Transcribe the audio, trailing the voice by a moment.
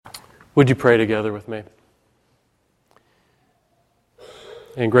Would you pray together with me?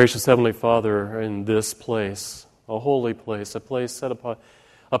 And gracious Heavenly Father, in this place, a holy place, a place set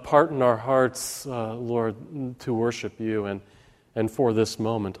apart in our hearts, Lord, to worship you, and for this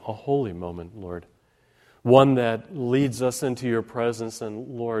moment, a holy moment, Lord. One that leads us into your presence, and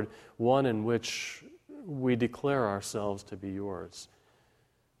Lord, one in which we declare ourselves to be yours.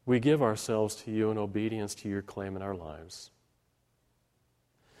 We give ourselves to you in obedience to your claim in our lives.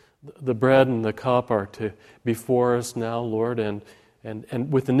 The bread and the cup are before us now, Lord, and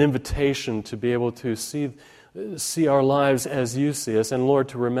with an invitation to be able to see our lives as you see us, and Lord,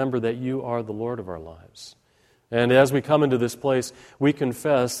 to remember that you are the Lord of our lives. And as we come into this place, we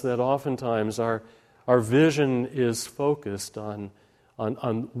confess that oftentimes our vision is focused on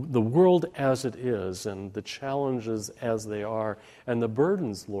the world as it is, and the challenges as they are, and the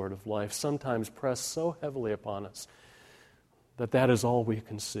burdens, Lord, of life sometimes press so heavily upon us that is all we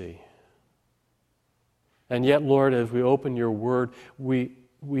can see. And yet, Lord, as we open your word, we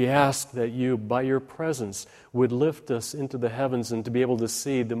ask that you, by your presence, would lift us into the heavens and to be able to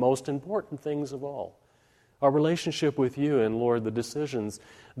see the most important things of all. Our relationship with you, and Lord, the decisions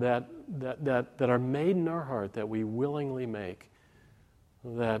that are made in our heart that we willingly make,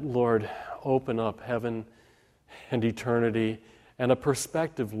 that, Lord, open up heaven and eternity and a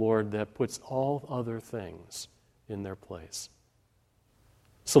perspective, Lord, that puts all other things in their place.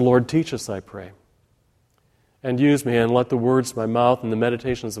 So, Lord, teach us, I pray, and use me, and let the words of my mouth and the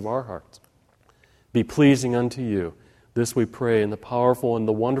meditations of our hearts be pleasing unto you. This we pray in the powerful and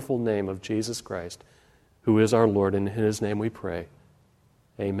the wonderful name of Jesus Christ, who is our Lord, and in his name we pray.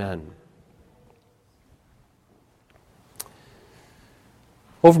 Amen.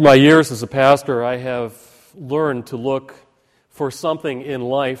 Over my years as a pastor, I have learned to look for something in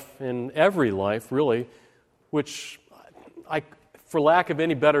life, in every life really, which I, for lack of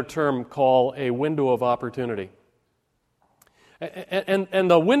any better term, call a window of opportunity.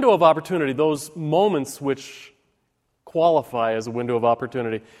 And the window of opportunity, those moments which qualify as a window of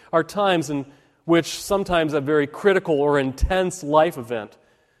opportunity, are times in which sometimes a very critical or intense life event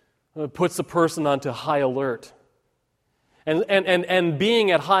puts a person onto high alert. And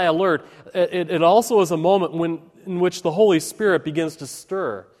being at high alert, it also is a moment in which the Holy Spirit begins to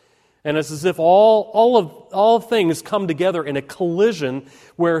stir. And it's as if all things come together in a collision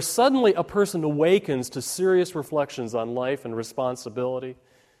where suddenly a person awakens to serious reflections on life and responsibility,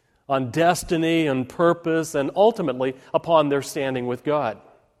 on destiny and purpose, and ultimately upon their standing with God.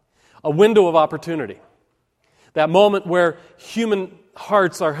 A window of opportunity. That moment where human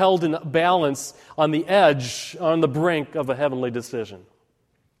hearts are held in balance on the edge, on the brink of a heavenly decision.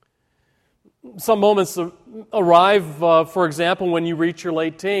 Some moments arrive, for example, when you reach your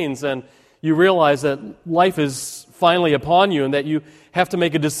late teens and you realize that life is finally upon you and that you have to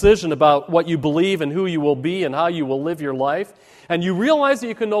make a decision about what you believe and who you will be and how you will live your life. And you realize that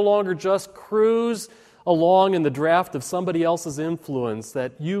you can no longer just cruise along in the draft of somebody else's influence,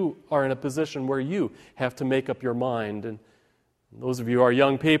 that you are in a position where you have to make up your mind. And those of you who are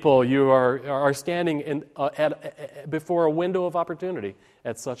young people, you are standing before a window of opportunity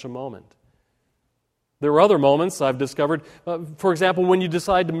at such a moment. There are other moments I've discovered, for example, when you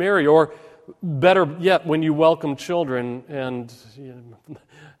decide to marry, or better yet, when you welcome children. And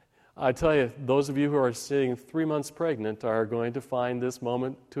I tell you, those of you who are sitting 3 months pregnant are going to find this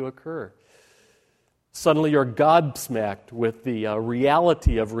moment to occur. Suddenly you're gobsmacked with the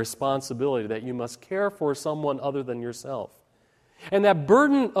reality of responsibility that you must care for someone other than yourself. And that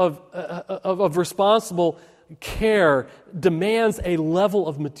burden of responsible care demands a level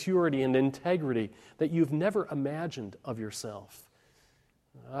of maturity and integrity that you've never imagined of yourself.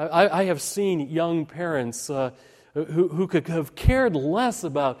 I have seen young parents who could have cared less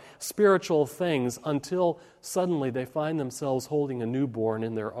about spiritual things until suddenly they find themselves holding a newborn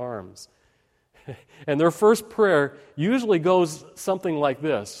in their arms. And their first prayer usually goes something like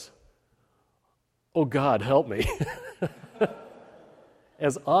this: "Oh God, help me."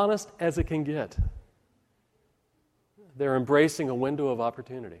 As honest as it can get. They're embracing a window of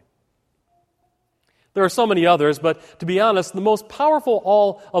opportunity. There are so many others, but to be honest, the most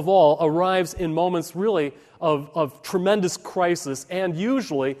powerful of all arrives in moments really of tremendous crisis and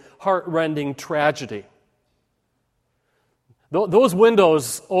usually heart-rending tragedy. Those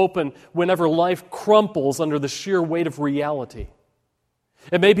windows open whenever life crumples under the sheer weight of reality.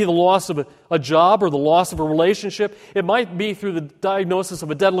 It may be the loss of a job or the loss of a relationship. It might be through the diagnosis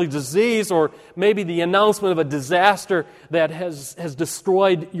of a deadly disease, or maybe the announcement of a disaster that has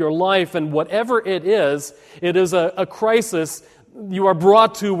destroyed your life. And whatever it is a crisis you are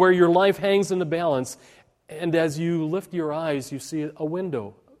brought to where your life hangs in the balance. And as you lift your eyes, you see a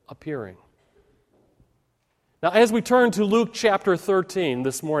window appearing. Now, as we turn to Luke chapter 13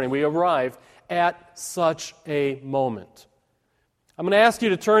 this morning, we arrive at such a moment. I'm going to ask you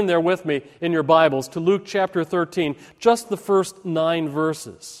to turn there with me in your Bibles to Luke chapter 13, just the first 9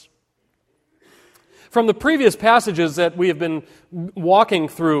 verses. From the previous passages that we have been walking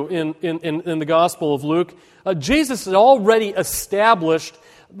through in the Gospel of Luke, Jesus had already established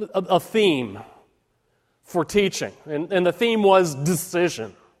a theme for teaching, and the theme was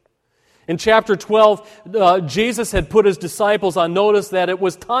decision. In chapter 12, Jesus had put his disciples on notice that it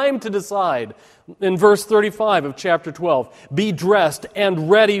was time to decide. In verse 35 of chapter 12, be dressed and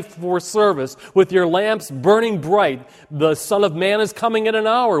ready for service with your lamps burning bright. The Son of Man is coming at an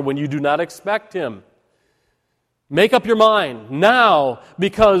hour when you do not expect him. Make up your mind now,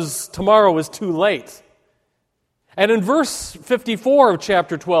 because tomorrow is too late. And in verse 54 of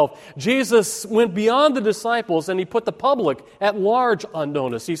chapter 12, Jesus went beyond the disciples and he put the public at large on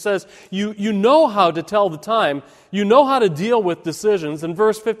notice. He says, you know how to tell the time. You know how to deal with decisions. In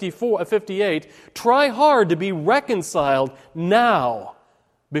verse 58, try hard to be reconciled now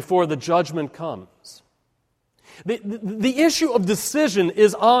before the judgment comes. The issue of decision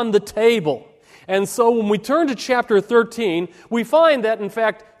is on the table. And so when we turn to chapter 13, we find that, in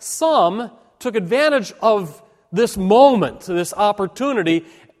fact, some took advantage of this moment, this opportunity,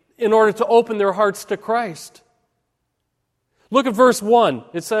 in order to open their hearts to Christ. Look at verse 1.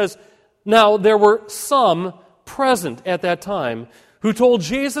 It says, now there were some present at that time who told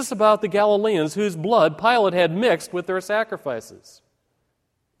Jesus about the Galileans whose blood Pilate had mixed with their sacrifices.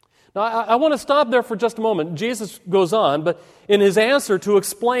 Now, I want to stop there for just a moment. Jesus goes on, but in his answer to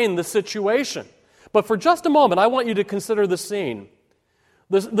explain the situation. But for just a moment, I want you to consider the scene.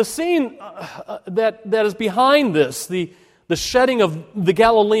 The scene that is behind this, the shedding of the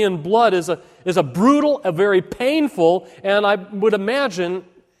Galilean blood, is a brutal, a very painful, and I would imagine,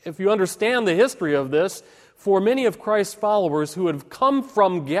 if you understand the history of this, for many of Christ's followers who have come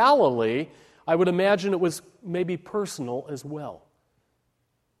from Galilee, I would imagine it was maybe personal as well.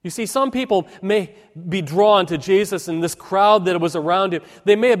 You see, some people may be drawn to Jesus in this crowd that was around him.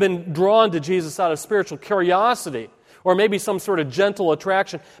 They may have been drawn to Jesus out of spiritual curiosity, or maybe some sort of gentle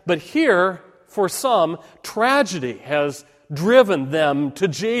attraction. But here, for some, tragedy has driven them to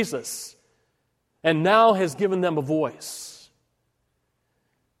Jesus and now has given them a voice.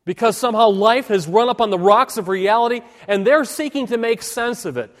 Because somehow life has run up on the rocks of reality and they're seeking to make sense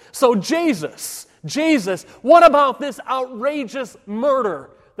of it. So Jesus, what about this outrageous murder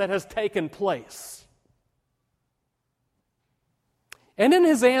that has taken place? And in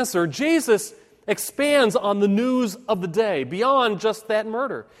his answer, Jesus expands on the news of the day beyond just that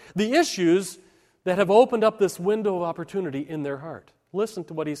murder. The issues that have opened up this window of opportunity in their heart. Listen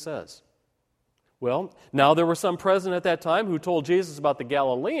to what he says. Well, now there were some present at that time who told Jesus about the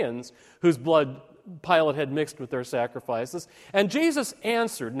Galileans whose blood Pilate had mixed with their sacrifices. And Jesus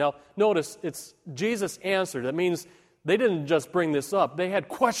answered. Now, notice it's Jesus answered. That means they didn't just bring this up. They had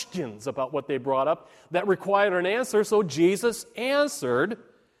questions about what they brought up that required an answer. So Jesus answered.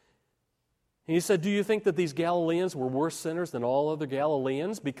 He said, do you think that these Galileans were worse sinners than all other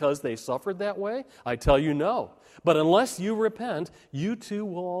Galileans because they suffered that way? I tell you no. But unless you repent, you too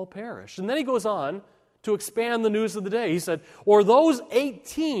will all perish. And then he goes on to expand the news of the day. He said, or those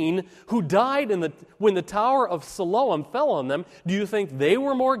 18 who died when the Tower of Siloam fell on them, do you think they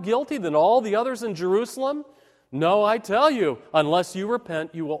were more guilty than all the others in Jerusalem? No, I tell you, unless you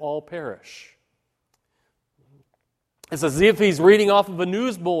repent, you will all perish. It's as if he's reading off of a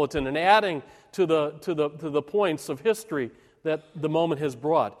news bulletin and adding to the points of history that the moment has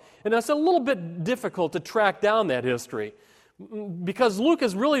brought. And it's a little bit difficult to track down that history because Luke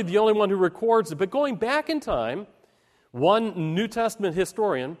is really the only one who records it. But going back in time, one New Testament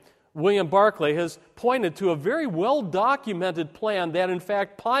historian, William Barclay, has pointed to a very well-documented plan that, in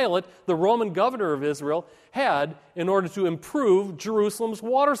fact, Pilate, the Roman governor of Israel, had in order to improve Jerusalem's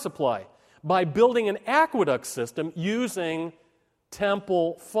water supply by building an aqueduct system using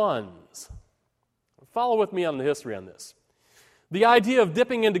temple funds. Follow with me on the history on this. The idea of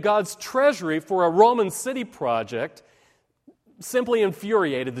dipping into God's treasury for a Roman city project simply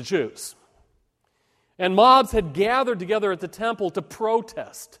infuriated the Jews. And mobs had gathered together at the temple to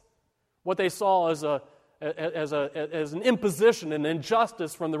protest what they saw as an imposition, an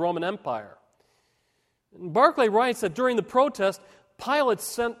injustice from the Roman Empire. And Barclay writes that during the protest, Pilate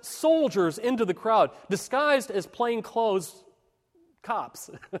sent soldiers into the crowd, disguised as plainclothes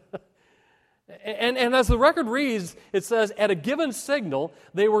cops. and as the record reads, it says, at a given signal,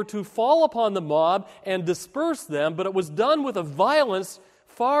 they were to fall upon the mob and disperse them, but it was done with a violence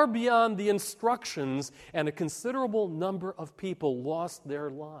far beyond the instructions, and a considerable number of people lost their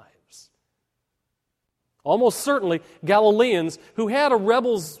lives. Almost certainly, Galileans, who had a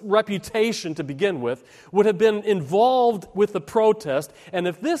rebel's reputation to begin with, would have been involved with the protest, and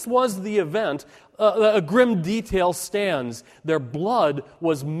if this was the event, a grim detail stands. Their blood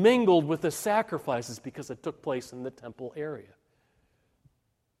was mingled with the sacrifices because it took place in the temple area.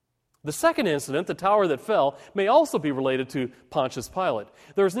 The second incident, the tower that fell, may also be related to Pontius Pilate.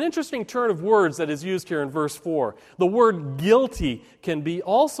 There's an interesting turn of words that is used here in verse 4. The word guilty can be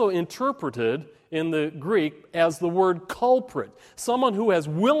also interpreted in the Greek as the word culprit, someone who has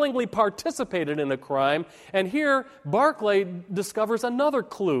willingly participated in a crime. And here, Barclay discovers another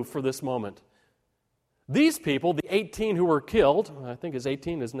clue for this moment. These people, the 18 who were killed, I think it's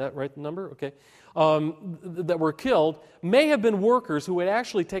 18, isn't that right, the number? Okay. That were killed, may have been workers who had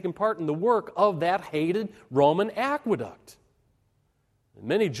actually taken part in the work of that hated Roman aqueduct.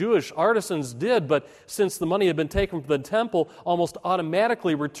 Many Jewish artisans did, but since the money had been taken from the temple, almost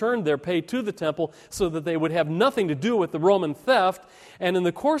automatically returned their pay to the temple so that they would have nothing to do with the Roman theft. And in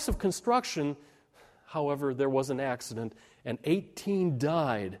the course of construction, however, there was an accident, and 18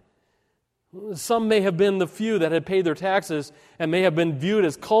 died. Some may have been the few that had paid their taxes and may have been viewed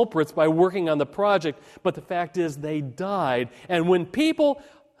as culprits by working on the project, but the fact is they died. And when people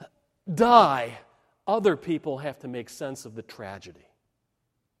die, other people have to make sense of the tragedy.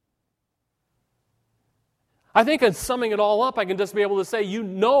 I think in summing it all up, I can just be able to say, you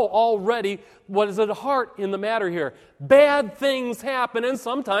know already what is at heart in the matter here. Bad things happen, and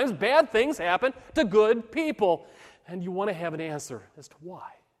sometimes bad things happen to good people. And you want to have an answer as to why.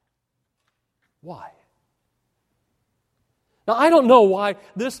 Why? Now, I don't know why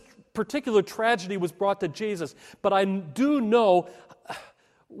this particular tragedy was brought to Jesus, but I do know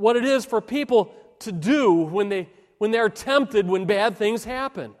what it is for people to do when they're tempted when bad things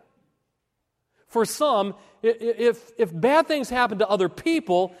happen. For some, if bad things happen to other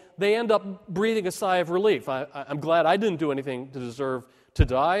people, they end up breathing a sigh of relief. I'm glad I didn't do anything to deserve to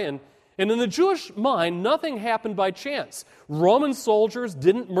die. And in the Jewish mind, nothing happened by chance. Roman soldiers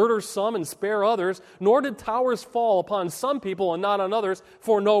didn't murder some and spare others, nor did towers fall upon some people and not on others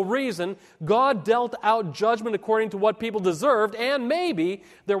for no reason. God dealt out judgment according to what people deserved, and maybe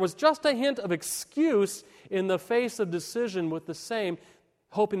there was just a hint of excuse in the face of decision with the same,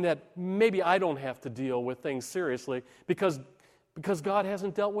 hoping that maybe I don't have to deal with things seriously because God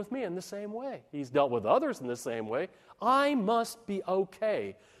hasn't dealt with me in the same way. He's dealt with others in the same way. I must be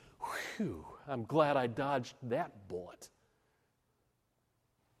okay. Whew, I'm glad I dodged that bullet.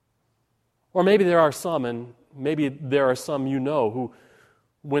 Or maybe there are some, and maybe there are some you know, who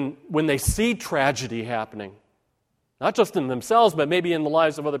when they see tragedy happening, not just in themselves, but maybe in the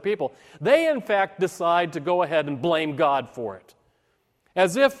lives of other people, they in fact decide to go ahead and blame God for it.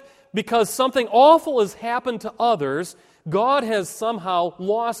 As if because something awful has happened to others, God has somehow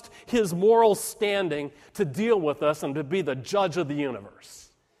lost His moral standing to deal with us and to be the judge of the universe.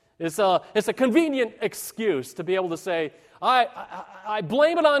 It's a convenient excuse to be able to say, I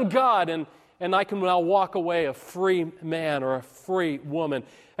blame it on God, and I can now walk away a free man or a free woman,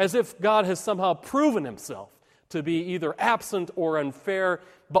 as if God has somehow proven Himself to be either absent or unfair,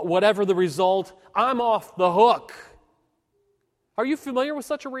 but whatever the result, I'm off the hook. Are you familiar with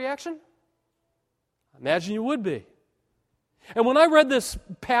such a reaction? I imagine you would be. And when I read this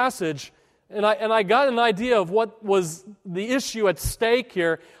passage, and I got an idea of what was the issue at stake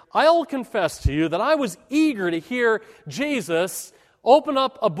here, I'll confess to you that I was eager to hear Jesus open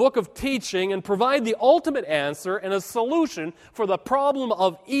up a book of teaching and provide the ultimate answer and a solution for the problem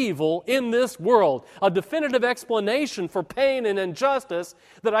of evil in this world, a definitive explanation for pain and injustice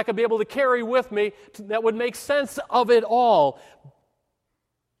that I could be able to carry with me that would make sense of it all.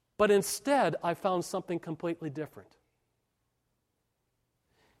 But instead, I found something completely different.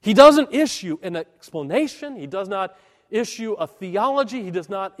 He doesn't issue an explanation. He does not issue a theology. He does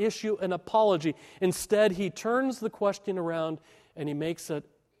not issue an apology. Instead, he turns the question around and he makes it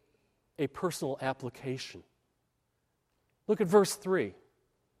a personal application. Look at verse 3.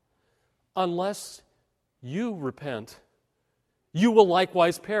 Unless you repent, you will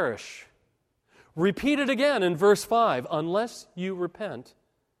likewise perish. Repeat it again in verse 5. Unless you repent,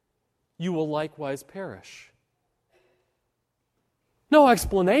 you will likewise perish. No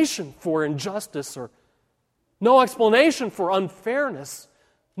explanation for injustice or no explanation for unfairness,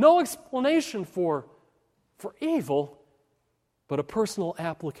 no explanation for evil, but a personal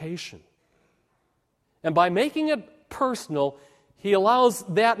application. And by making it personal, he allows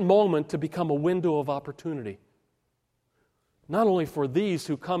that moment to become a window of opportunity, not only for these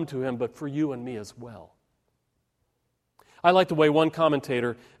who come to him, but for you and me as well. I like the way one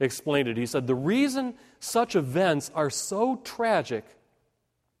commentator explained it. He said, the reason such events are so tragic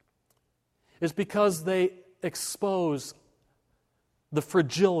is because they expose the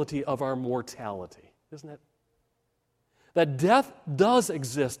fragility of our mortality, isn't it? That death does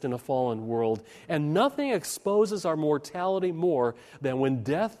exist in a fallen world, and nothing exposes our mortality more than when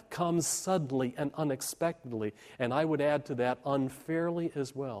death comes suddenly and unexpectedly, and I would add to that unfairly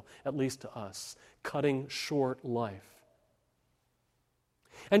as well, at least to us, cutting short life.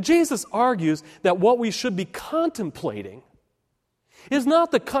 And Jesus argues that what we should be contemplating is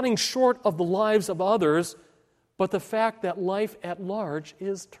not the cutting short of the lives of others, but the fact that life at large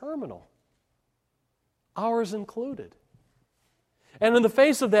is terminal, ours included. And in the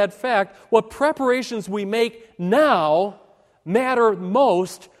face of that fact, what preparations we make now matter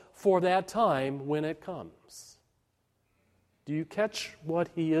most for that time when it comes. Do you catch what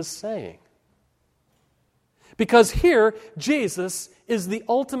he is saying? Because here, Jesus is the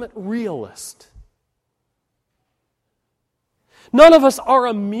ultimate realist. None of us are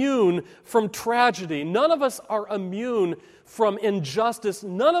immune from tragedy. None of us are immune from injustice.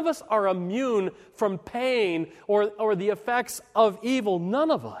 None of us are immune from pain or the effects of evil. None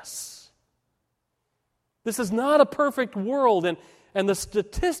of us. This is not a perfect world, and the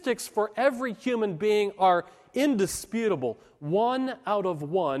statistics for every human being are indisputable. 1 out of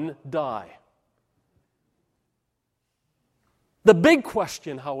 1 die. The big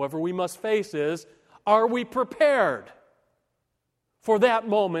question, however, we must face is, are we prepared for that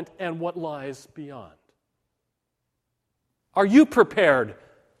moment and what lies beyond? Are you prepared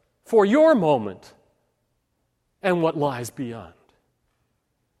for your moment and what lies beyond?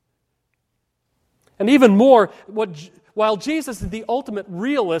 And even more, while Jesus is the ultimate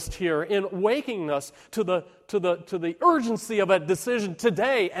realist here in waking us to the urgency of a decision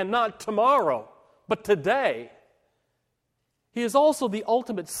today and not tomorrow, but today, he is also the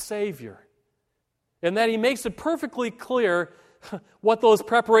ultimate Savior, in that he makes it perfectly clear what those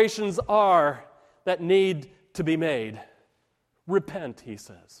preparations are that need to be made. Repent, he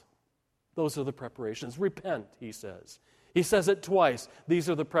says. Those are the preparations. Repent, he says. He says it twice. These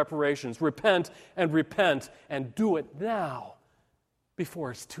are the preparations. Repent and do it now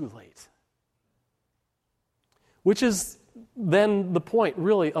before it's too late. Which is then the point,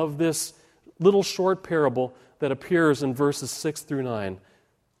 really, of this little short parable that appears in verses 6 through 9.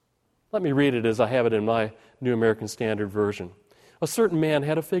 Let me read it as I have it in my New American Standard Version. A certain man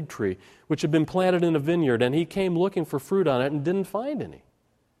had a fig tree which had been planted in a vineyard, and he came looking for fruit on it and didn't find any.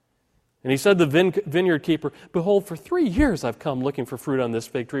 And he said to the vineyard keeper, "Behold, for 3 years I've come looking for fruit on this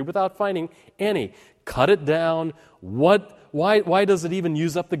fig tree without finding any. Cut it down. Why does it even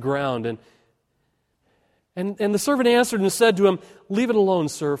use up the ground?" And the servant answered and said to him, "Leave it alone,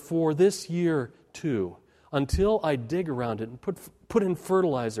 sir, for this year too, until I dig around it and put in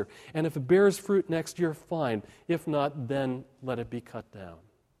fertilizer. And if it bears fruit next year, fine. If not, then let it be cut down."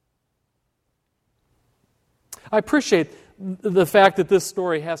 I appreciate the fact that this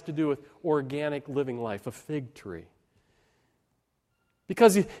story has to do with organic living life, a fig tree.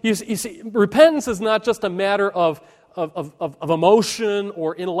 Because you see, repentance is not just a matter of emotion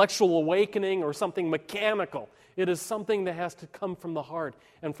or intellectual awakening or something mechanical. It is something that has to come from the heart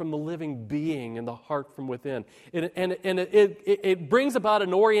and from the living being in the heart from within. It brings about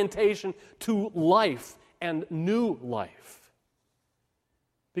an orientation to life and new life.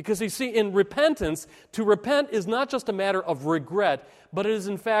 Because you see, in repentance, to repent is not just a matter of regret, but it is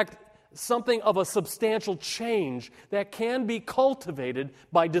in fact something of a substantial change that can be cultivated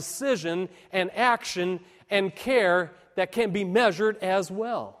by decision and action and care that can be measured as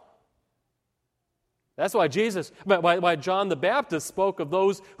well. That's why John the Baptist spoke of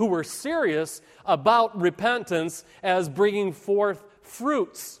those who were serious about repentance as bringing forth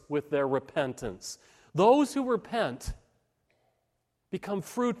fruits with their repentance. Those who repent become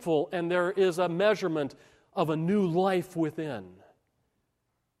fruitful, and there is a measurement of a new life within.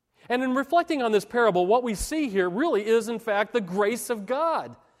 And in reflecting on this parable, what we see here really is, in fact, the grace of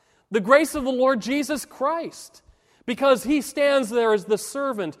God, the grace of the Lord Jesus Christ, because he stands there as the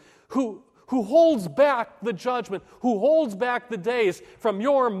servant who holds back the judgment, who holds back the days from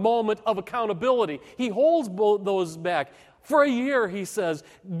your moment of accountability. He holds those back. For a year, he says,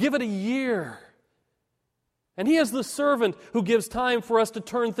 give it a year. And he is the servant who gives time for us to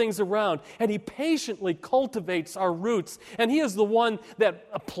turn things around. And he patiently cultivates our roots. And he is the one that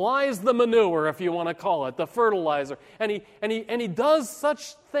applies the manure, if you want to call it, the fertilizer. And he does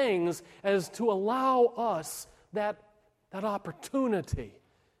such things as to allow us that opportunity.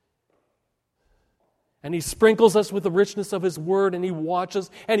 And He sprinkles us with the richness of His Word, and He watches,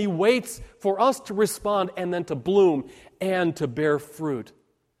 and He waits for us to respond and then to bloom and to bear fruit.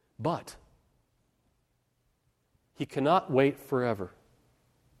 But He cannot wait forever.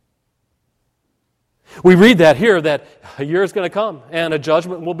 We read that here, that a year is going to come, and a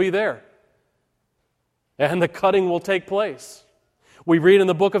judgment will be there. And the cutting will take place. We read in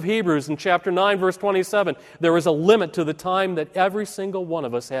the book of Hebrews in chapter 9, verse 27, there is a limit to the time that every single one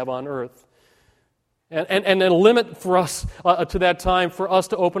of us have on earth. And a limit for us to that time for us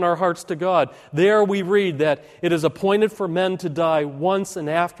to open our hearts to God. There we read that it is appointed for men to die once, and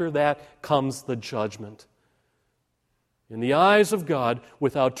after that comes the judgment. In the eyes of God,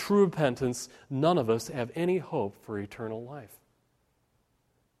 without true repentance, none of us have any hope for eternal life.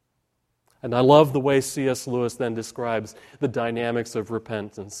 And I love the way C.S. Lewis then describes the dynamics of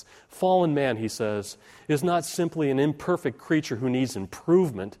repentance. Fallen man, he says, is not simply an imperfect creature who needs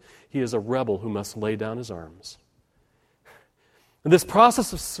improvement. He is a rebel who must lay down his arms. And this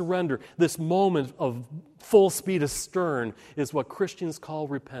process of surrender, this moment of full speed astern, is what Christians call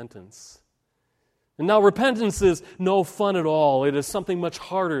repentance. And now repentance is no fun at all. It is something much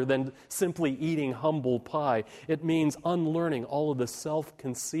harder than simply eating humble pie. It means unlearning all of the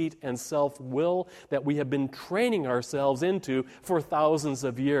self-conceit and self-will that we have been training ourselves into for thousands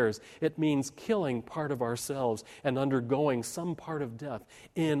of years. It means killing part of ourselves and undergoing some part of death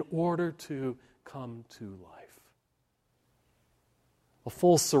in order to come to life. A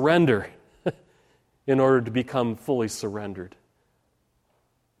full surrender in order to become fully surrendered.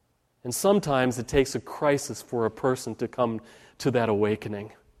 And sometimes it takes a crisis for a person to come to that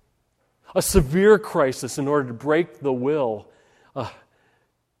awakening. A severe crisis in order to break the will,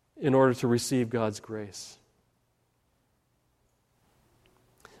 in order to receive God's grace.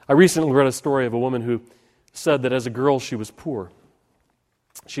 I recently read a story of a woman who said that as a girl she was poor.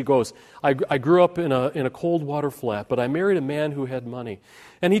 She goes, I grew up in a cold water flat, but I married a man who had money.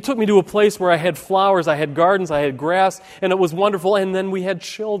 And he took me to a place where I had flowers, I had gardens, I had grass, and it was wonderful, and then we had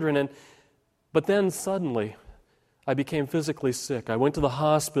children. But then suddenly, I became physically sick. I went to the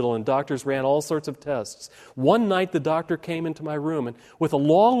hospital, and doctors ran all sorts of tests. One night, the doctor came into my room, and with a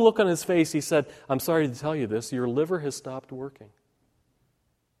long look on his face, he said, "I'm sorry to tell you this, your liver has stopped working."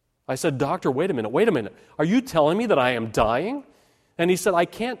 I said, "Doctor, wait a minute. Are you telling me that I am dying?" And he said, "I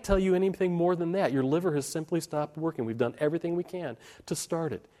can't tell you anything more than that. Your liver has simply stopped working. We've done everything we can to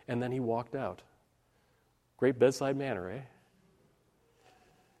start it." And then he walked out. Great bedside manner, eh?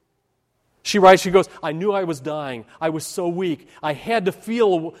 She writes, she goes, "I knew I was dying. I was so weak. I had to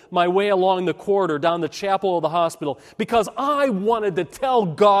feel my way along the corridor down the chapel of the hospital because I wanted to tell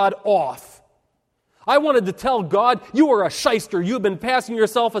God off. I wanted to tell God, you are a shyster. You've been passing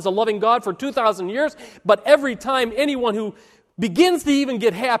yourself as a loving God for 2,000 years, but every time anyone who begins to even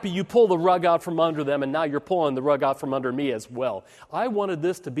get happy, you pull the rug out from under them, and now you're pulling the rug out from under me as well. I wanted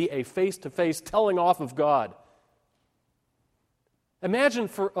this to be a face-to-face telling off of God." Imagine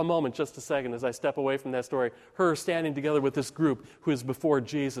for a moment, just a second, as I step away from that story, her standing together with this group who is before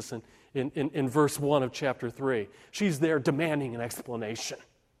Jesus in verse 1 of chapter 3. She's there demanding an explanation.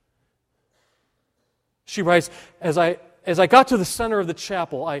 She writes, as I got to the center of the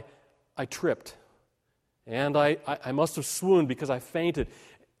chapel, I tripped. And I must have swooned because I fainted.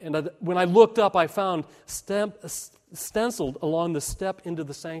 And when I looked up, I found stenciled along the step into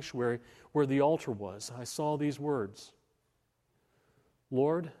the sanctuary where the altar was, I saw these words: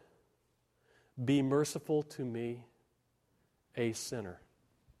 "Lord, be merciful to me, a sinner."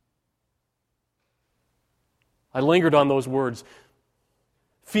 I lingered on those words,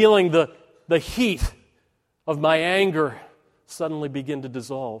 feeling the heat of my anger suddenly begin to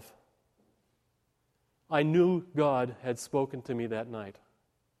dissolve. I knew God had spoken to me that night.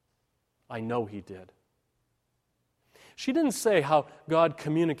 I know He did. She didn't say how God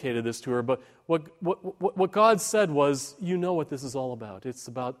communicated this to her, but what God said was, you know what this is all about. It's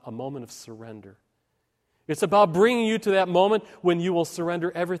about a moment of surrender. It's about bringing you to that moment when you will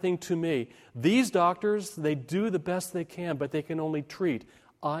surrender everything to me. These doctors, they do the best they can, but they can only treat.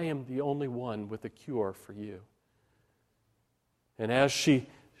 I am the only one with a cure for you. And as she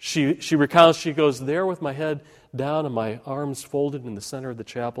recounts, she goes, there with my head down and my arms folded in the center of the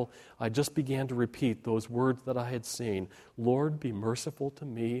chapel, I just began to repeat those words that I had seen. Lord, be merciful to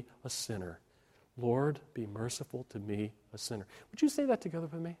me, a sinner. Lord, be merciful to me, a sinner. Would you say that together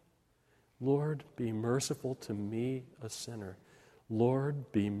with me? Lord, be merciful to me, a sinner.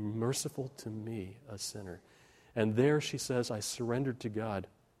 Lord, be merciful to me, a sinner. And there she says, I surrendered to God.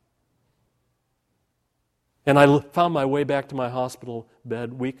 And I found my way back to my hospital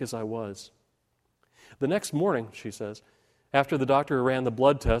bed, weak as I was. The next morning, she says, After the doctor ran the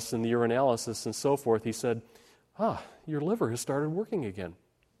blood tests and the urinalysis and so forth, he said, your liver has started working again.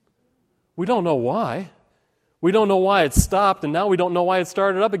 We don't know why. We don't know why it stopped, and now we don't know why it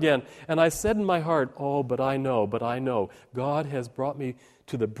started up again. And I said in my heart, but I know. God has brought me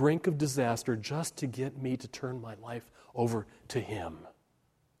to the brink of disaster just to get me to turn my life over to Him.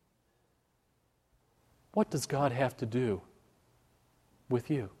 What does God have to do with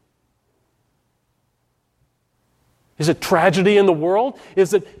you? Is it tragedy in the world?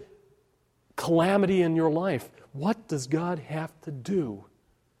 Is it calamity in your life? What does God have to do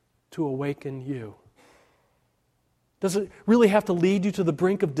to awaken you? Does it really have to lead you to the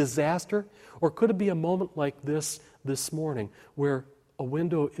brink of disaster? Or could it be a moment like this morning where a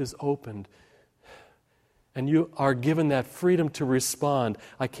window is opened and you are given that freedom to respond?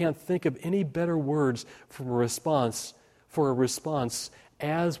 I can't think of any better words for a response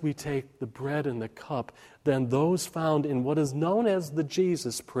as we take the bread and the cup than those found in what is known as the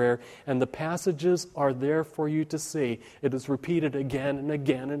Jesus Prayer, and the passages are there for you to see. It is repeated again and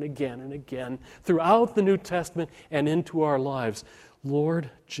again and again and again throughout the New Testament and into our lives.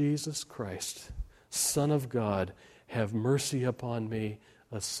 Lord Jesus Christ, Son of God, have mercy upon me,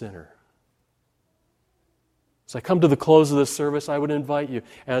 a sinner. As I come to the close of this service, I would invite you,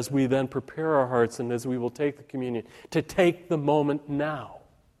 as we then prepare our hearts and as we will take the communion, to take the moment now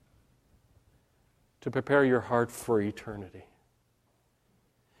to prepare your heart for eternity.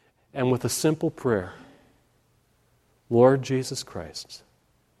 And with a simple prayer, Lord Jesus Christ,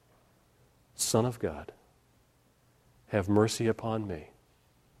 Son of God, have mercy upon me,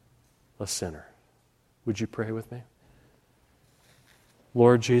 a sinner. Would you pray with me?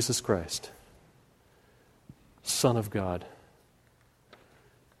 Lord Jesus Christ, Son of God,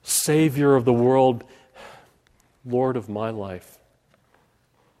 Savior of the world, Lord of my life,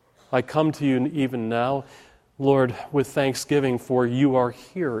 I come to you even now, Lord, with thanksgiving, for you are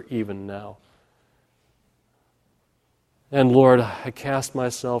here even now. And Lord, I cast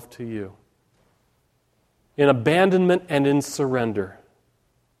myself to you in abandonment and in surrender.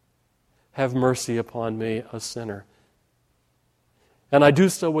 Have mercy upon me, a sinner. And I do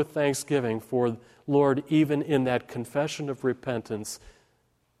so with thanksgiving, for, Lord, even in that confession of repentance,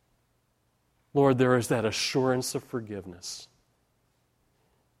 Lord, there is that assurance of forgiveness.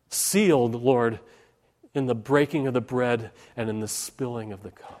 Sealed, Lord, in the breaking of the bread and in the spilling of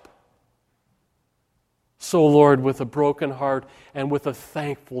the cup. So, Lord, with a broken heart and with a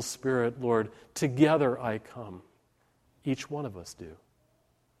thankful spirit, Lord, together I come. Each one of us do.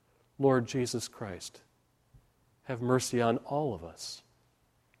 Lord Jesus Christ, have mercy on all of us,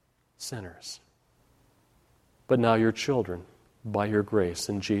 sinners. But now your children, by your grace,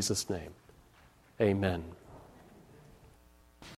 in Jesus' name, amen.